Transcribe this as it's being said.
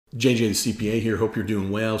JJ the CPA here. Hope you're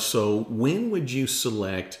doing well. So when would you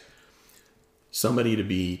select somebody to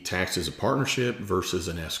be taxed as a partnership versus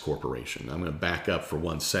an S corporation? I'm going to back up for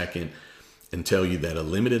 1 second and tell you that a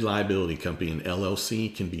limited liability company, an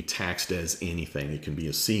LLC, can be taxed as anything. It can be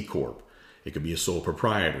a C Corp. It could be a sole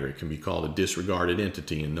proprietor. It can be called a disregarded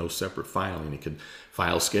entity and no separate filing. It could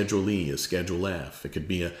file Schedule E, a Schedule F. It could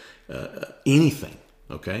be anything,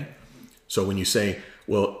 okay? So when you say,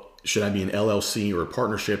 well, should I be an LLC or a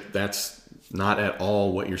partnership? That's not at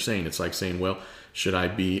all what you're saying. It's like saying, well, should I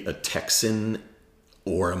be a Texan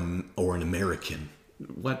or an American?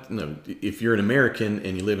 What? No, if you're an American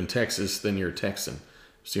and you live in Texas, then you're a Texan.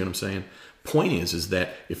 See what I'm saying? Point is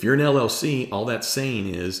that if you're an LLC, all that's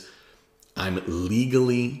saying is I'm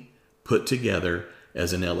legally put together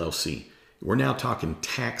as an LLC. We're now talking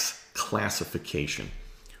tax classification.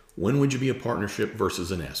 When would you be a partnership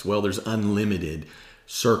versus an S? Well, there's unlimited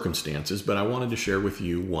circumstances, but I wanted to share with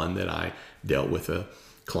you one that I dealt with a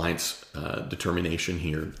client's determination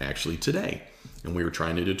here actually today. And we were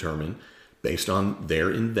trying to determine, based on their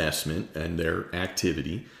investment and their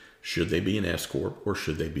activity, should they be an S Corp or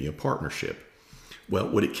should they be a partnership? Well,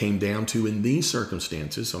 what it came down to in these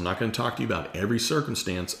circumstances, so I'm not going to talk to you about every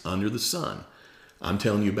circumstance under the sun. I'm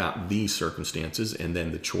telling you about these circumstances and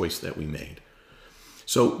then the choice that we made.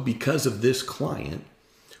 So because of this client,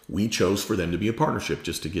 we chose for them to be a partnership,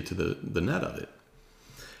 just to get to the nut of it.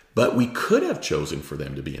 But we could have chosen for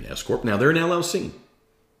them to be an S Corp. Now, they're an LLC,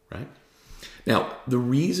 right? Now, the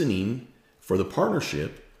reasoning for the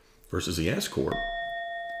partnership versus the S Corp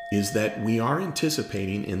is that we are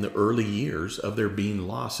anticipating in the early years of there being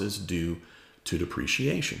losses due to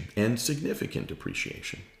depreciation and significant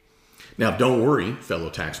depreciation. Now, don't worry, fellow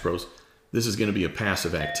tax pros. This is going to be a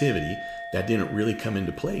passive activity. That didn't really come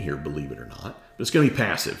into play here, believe it or not. But it's going to be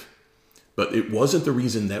passive. But it wasn't the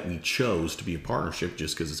reason that we chose to be a partnership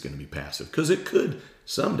just because it's going to be passive. Because it could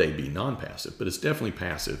someday be non-passive, but it's definitely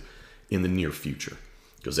passive in the near future.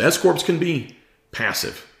 Because S Corps can be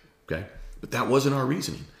passive, okay? But that wasn't our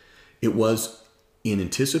reasoning. It was in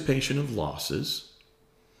anticipation of losses.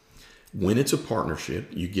 When it's a partnership,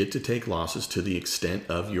 you get to take losses to the extent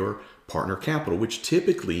of your partner capital, which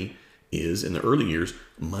typically is, in the early years,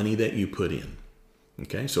 money that you put in.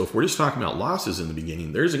 Okay, so if we're just talking about losses in the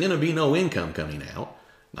beginning, there's going to be no income coming out,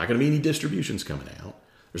 not going to be any distributions coming out.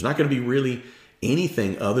 There's not going to be really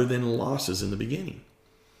anything other than losses in the beginning.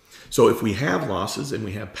 So if we have losses and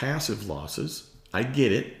we have passive losses, I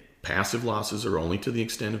get it. Passive losses are only to the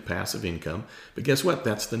extent of passive income. But guess what?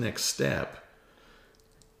 That's the next step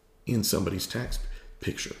in somebody's tax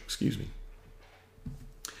picture. Excuse me.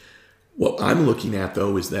 What I'm looking at,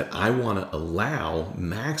 though, is that I want to allow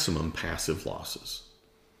maximum passive losses.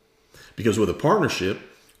 Because with a partnership,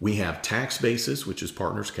 we have tax basis, which is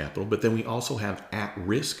partner's capital, but then we also have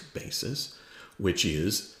at-risk basis, which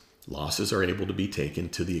is losses are able to be taken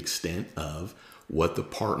to the extent of what the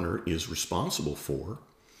partner is responsible for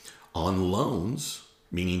on loans,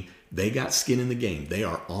 meaning they got skin in the game. They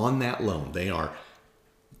are on that loan. They are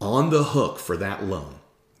on the hook for that loan,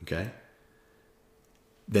 okay?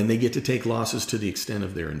 Then they get to take losses to the extent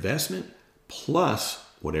of their investment plus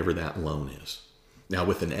whatever that loan is. Now,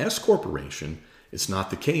 with an S corporation, it's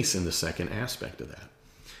not the case in the second aspect of that.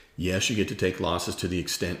 Yes, you get to take losses to the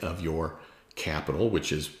extent of your capital,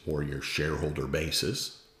 which is more your shareholder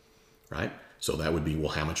basis, right? So that would be,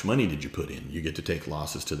 well, how much money did you put in? You get to take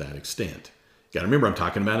losses to that extent. You got to remember, I'm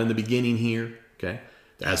talking about in the beginning here, okay?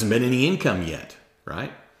 There hasn't been any income yet,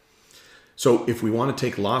 right? So if we want to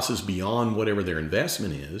take losses beyond whatever their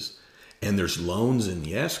investment is, and there's loans in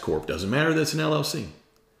the S Corp, doesn't matter that it's an LLC.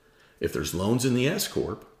 If there's loans in the S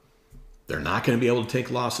Corp, they're not going to be able to take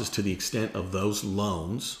losses to the extent of those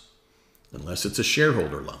loans unless it's a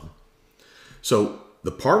shareholder loan. So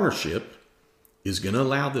the partnership is going to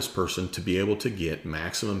allow this person to be able to get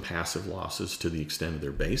maximum passive losses to the extent of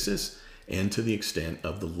their basis and to the extent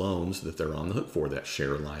of the loans that they're on the hook for, that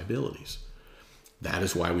share liabilities. That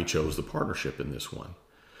is why we chose the partnership in this one.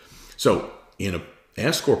 So in a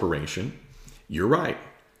S corporation, you're right.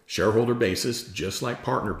 Shareholder basis, just like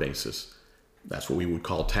partner basis. That's what we would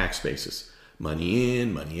call tax basis. Money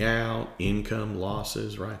in, money out, income,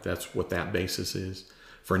 losses, right? That's what that basis is.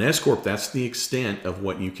 For an S Corp, that's the extent of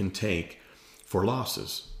what you can take for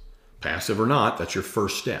losses. Passive or not, that's your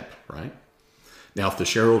first step, right? Now, if the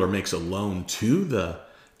shareholder makes a loan to the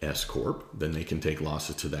S Corp, then they can take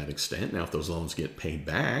losses to that extent. Now, if those loans get paid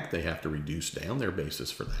back, they have to reduce down their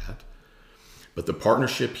basis for that. But the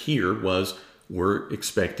partnership here was, we're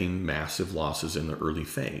expecting massive losses in the early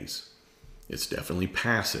phase. It's definitely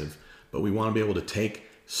passive, but we want to be able to take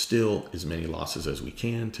still as many losses as we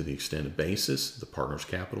can to the extent of basis, the partner's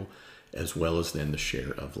capital, as well as then the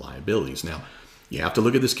share of liabilities. Now, you have to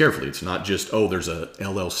look at this carefully. It's not just, oh, there's a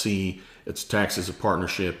LLC, it's taxed as a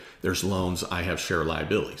partnership, there's loans, I have share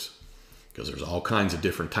liabilities. Because there's all kinds of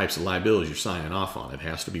different types of liabilities you're signing off on. It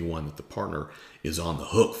has to be one that the partner is on the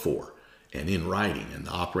hook for and in writing, and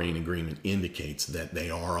the operating agreement indicates that they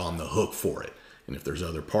are on the hook for it. And if there's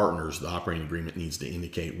other partners, the operating agreement needs to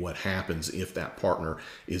indicate what happens if that partner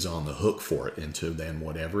is on the hook for it. And to then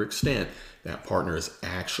whatever extent that partner is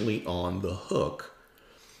actually on the hook,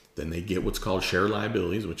 then they get what's called share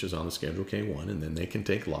liabilities, which is on the Schedule K-1, and then they can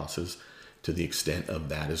take losses to the extent of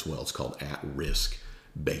that as well. It's called at-risk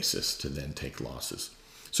basis to then take losses.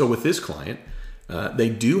 So with this client, they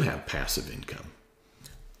do have passive income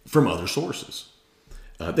from other sources.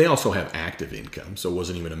 They also have active income, so it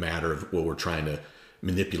wasn't even a matter of, well, we're trying to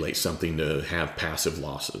manipulate something to have passive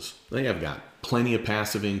losses. They have got plenty of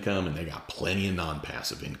passive income and they got plenty of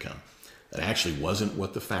non-passive income. That actually wasn't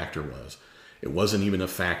what the factor was. It wasn't even a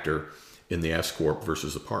factor in the S Corp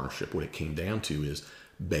versus the partnership. What it came down to is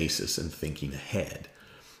basis and thinking ahead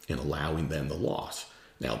and allowing them the loss.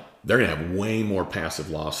 Now, they're going to have way more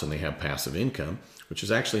passive loss than they have passive income, which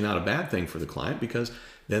is actually not a bad thing for the client, because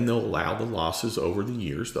then they'll allow the losses over the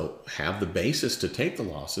years. They'll have the basis to take the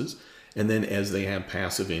losses. And then as they have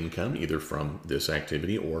passive income, either from this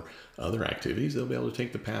activity or other activities, they'll be able to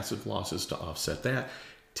take the passive losses to offset that,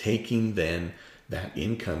 taking then that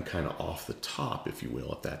income kind of off the top, if you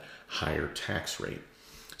will, at that higher tax rate.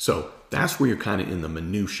 So that's where you're kind of in the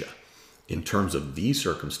minutia in terms of these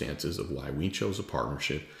circumstances of why we chose a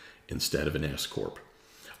partnership instead of an S Corp.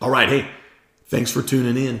 All right, hey, thanks for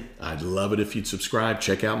tuning in. I'd love it if you'd subscribe.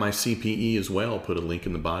 Check out my CPE as well. I'll put a link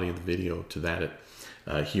in the body of the video to that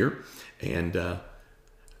here. And well,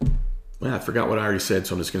 I forgot what I already said,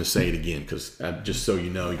 so I'm just going to say it again, because just so you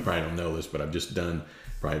know, you probably don't know this, but I've just done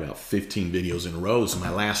probably about 15 videos in a row. This is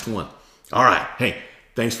my last one. All right. Hey,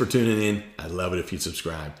 thanks for tuning in. I'd love it if you'd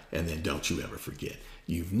subscribe. And then don't you ever forget,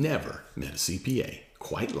 you've never met a CPA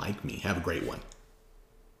quite like me. Have a great one.